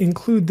then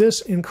include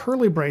this in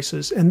curly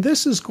braces. And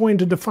this is going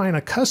to define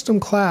a custom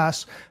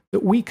class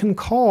that we can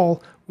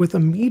call with a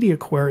media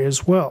query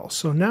as well.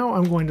 So now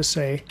I'm going to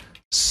say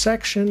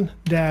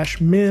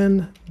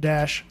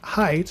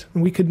section-min-height,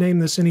 and we could name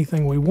this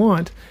anything we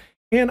want.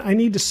 And I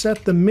need to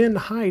set the min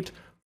height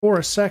for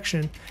a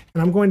section,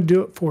 and I'm going to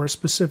do it for a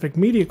specific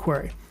media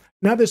query.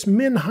 Now this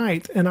min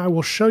height, and I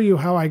will show you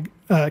how I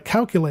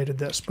calculated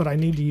this, but I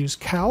need to use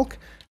calc,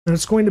 and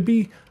it's going to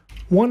be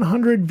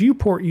 100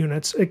 viewport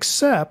units,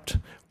 except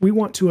we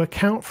want to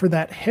account for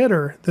that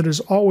header that is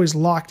always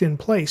locked in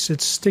place.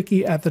 It's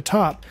sticky at the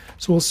top.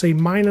 So we'll say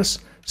minus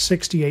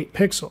 68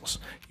 pixels.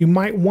 You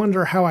might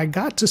wonder how I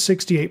got to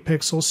 68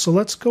 pixels, so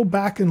let's go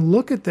back and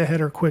look at the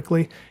header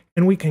quickly,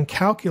 and we can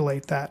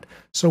calculate that.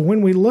 So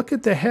when we look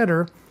at the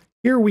header,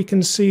 here we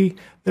can see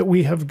that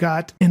we have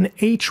got an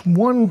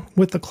H1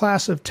 with the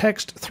class of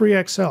text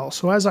 3XL.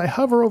 So as I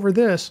hover over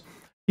this,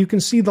 you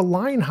can see the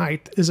line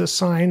height is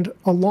assigned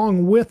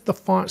along with the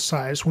font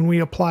size when we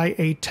apply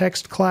a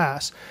text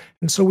class.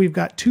 And so we've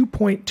got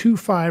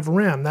 2.25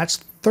 rem. That's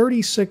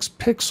 36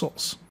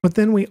 pixels. But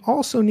then we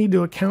also need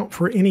to account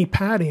for any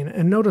padding.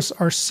 And notice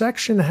our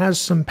section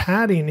has some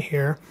padding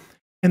here.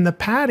 And the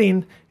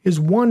padding is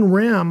 1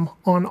 rem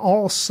on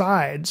all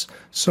sides.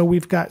 So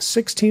we've got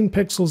 16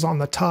 pixels on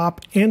the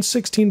top and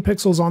 16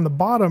 pixels on the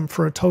bottom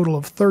for a total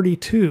of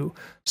 32.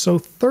 So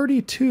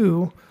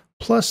 32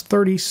 plus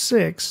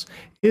 36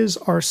 is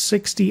our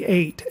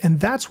 68. And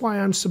that's why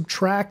I'm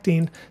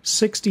subtracting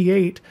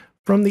 68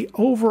 from the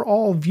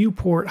overall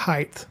viewport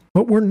height.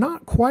 But we're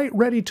not quite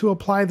ready to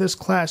apply this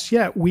class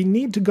yet. We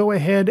need to go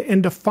ahead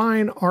and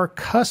define our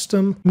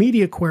custom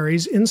media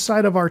queries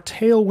inside of our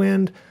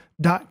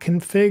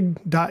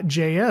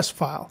tailwind.config.js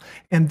file.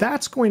 And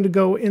that's going to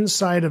go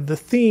inside of the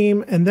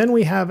theme, and then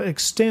we have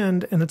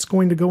extend, and it's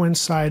going to go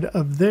inside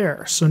of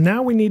there. So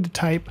now we need to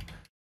type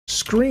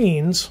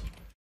screens,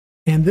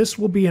 and this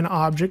will be an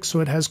object, so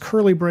it has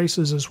curly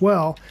braces as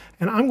well.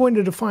 And I'm going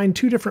to define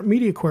two different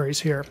media queries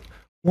here.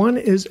 One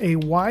is a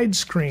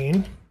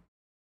widescreen,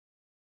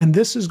 and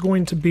this is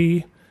going to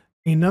be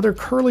another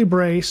curly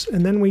brace,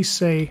 and then we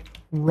say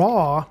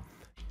raw,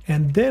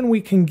 and then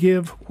we can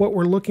give what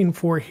we're looking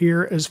for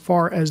here as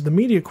far as the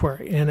media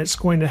query. And it's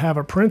going to have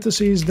a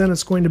parentheses, then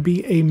it's going to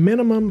be a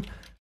minimum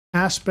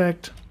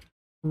aspect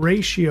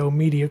ratio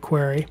media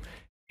query.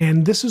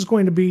 And this is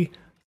going to be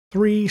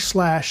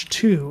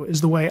 3/2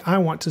 is the way I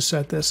want to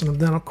set this. And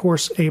then, of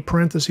course, a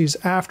parentheses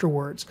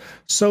afterwards.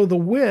 So the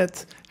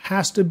width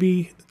has to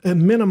be a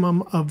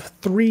minimum of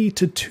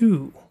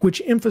 3:2,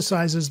 which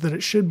emphasizes that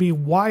it should be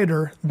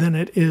wider than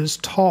it is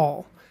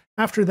tall.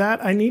 After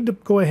that, I need to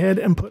go ahead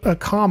and put a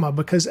comma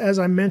because, as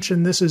I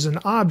mentioned, this is an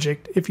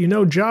object. If you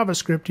know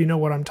JavaScript, you know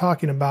what I'm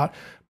talking about.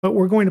 But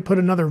we're going to put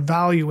another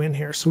value in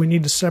here, so we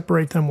need to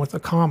separate them with a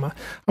comma.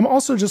 I'm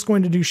also just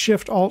going to do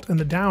Shift Alt and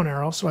the down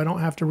arrow so I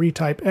don't have to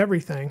retype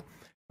everything.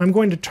 I'm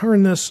going to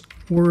turn this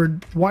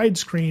word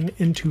widescreen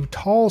into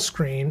tall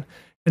screen,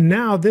 and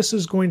now this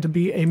is going to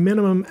be a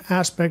minimum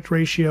aspect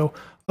ratio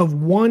of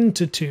 1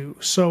 to 2.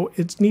 So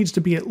it needs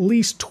to be at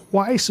least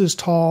twice as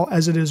tall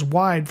as it is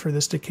wide for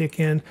this to kick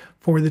in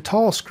for the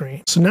tall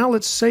screen. So now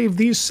let's save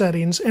these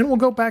settings and we'll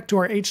go back to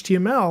our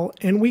HTML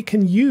and we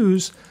can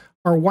use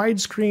our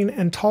widescreen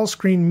and tall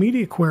screen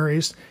media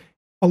queries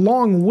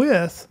along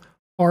with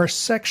our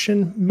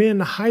section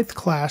min height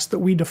class that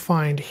we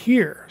defined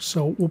here.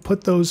 So we'll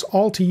put those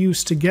all to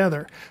use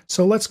together.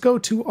 So let's go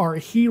to our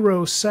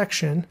hero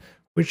section,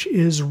 which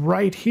is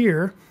right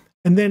here.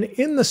 And then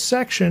in the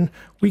section,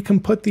 we can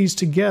put these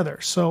together.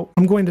 So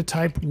I'm going to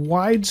type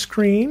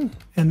widescreen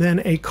and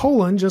then a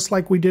colon, just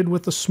like we did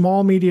with the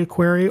small media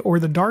query or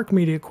the dark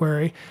media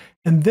query.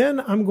 And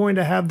then I'm going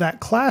to have that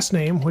class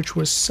name, which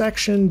was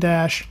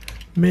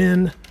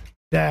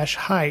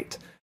section-min-height.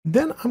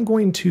 Then I'm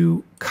going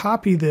to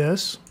copy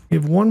this,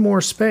 give one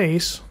more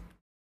space,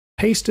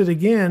 paste it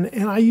again,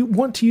 and I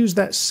want to use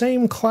that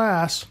same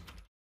class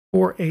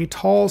for a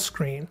tall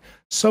screen.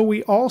 So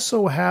we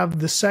also have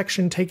the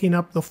section taking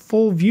up the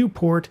full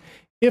viewport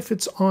if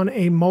it's on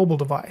a mobile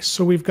device.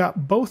 So we've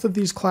got both of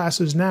these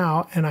classes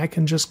now, and I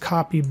can just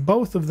copy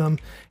both of them,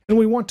 and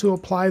we want to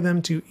apply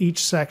them to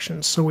each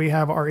section. So we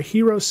have our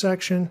hero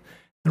section,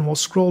 and we'll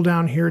scroll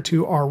down here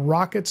to our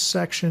rockets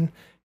section,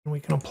 and we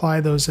can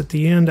apply those at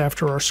the end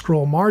after our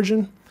scroll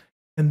margin.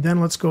 And then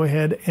let's go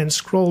ahead and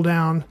scroll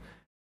down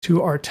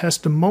to our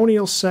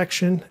testimonial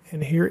section,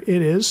 and here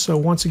it is. So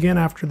once again,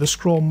 after the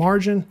scroll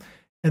margin,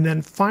 and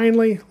then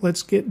finally,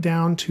 let's get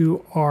down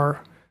to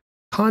our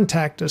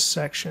contact us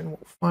section. We'll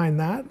find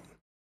that.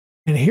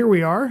 And here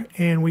we are,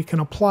 and we can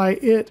apply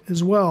it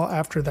as well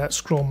after that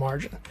scroll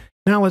margin.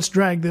 Now let's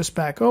drag this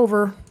back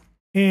over,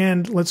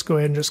 and let's go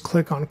ahead and just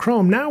click on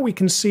Chrome. Now we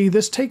can see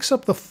this takes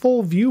up the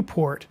full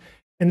viewport.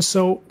 And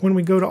so when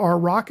we go to our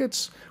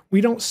rockets,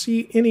 we don't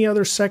see any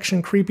other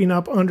section creeping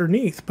up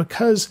underneath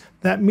because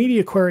that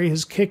media query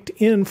has kicked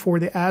in for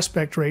the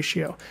aspect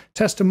ratio.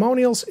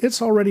 Testimonials,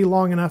 it's already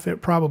long enough,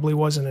 it probably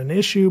wasn't an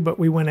issue, but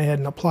we went ahead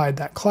and applied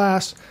that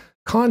class.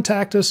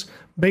 Contact us,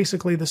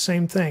 basically the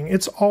same thing.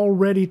 It's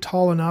already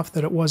tall enough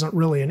that it wasn't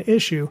really an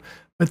issue,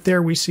 but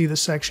there we see the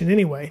section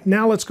anyway.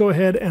 Now let's go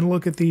ahead and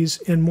look at these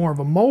in more of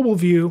a mobile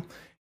view,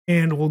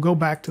 and we'll go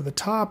back to the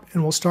top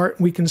and we'll start.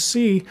 We can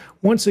see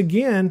once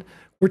again,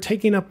 we're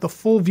taking up the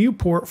full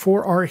viewport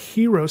for our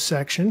hero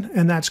section,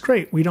 and that's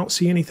great. We don't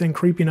see anything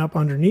creeping up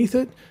underneath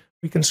it.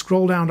 We can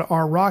scroll down to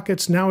our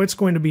rockets. Now it's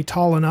going to be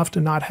tall enough to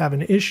not have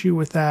an issue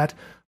with that.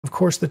 Of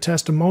course, the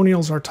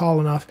testimonials are tall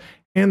enough,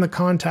 and the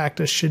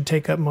contact us should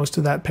take up most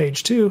of that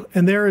page too.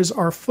 And there is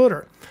our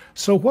footer.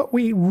 So what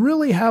we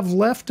really have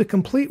left to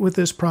complete with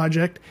this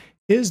project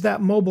is that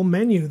mobile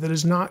menu that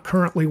is not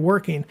currently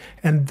working,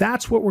 and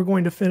that's what we're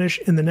going to finish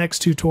in the next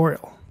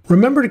tutorial.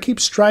 Remember to keep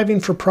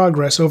striving for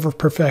progress over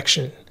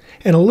perfection,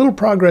 and a little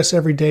progress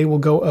every day will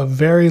go a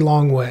very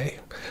long way.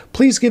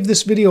 Please give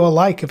this video a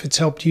like if it's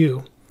helped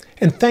you,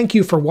 and thank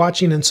you for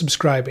watching and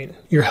subscribing.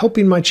 You're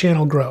helping my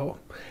channel grow.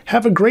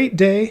 Have a great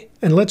day,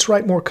 and let's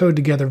write more code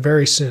together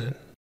very soon.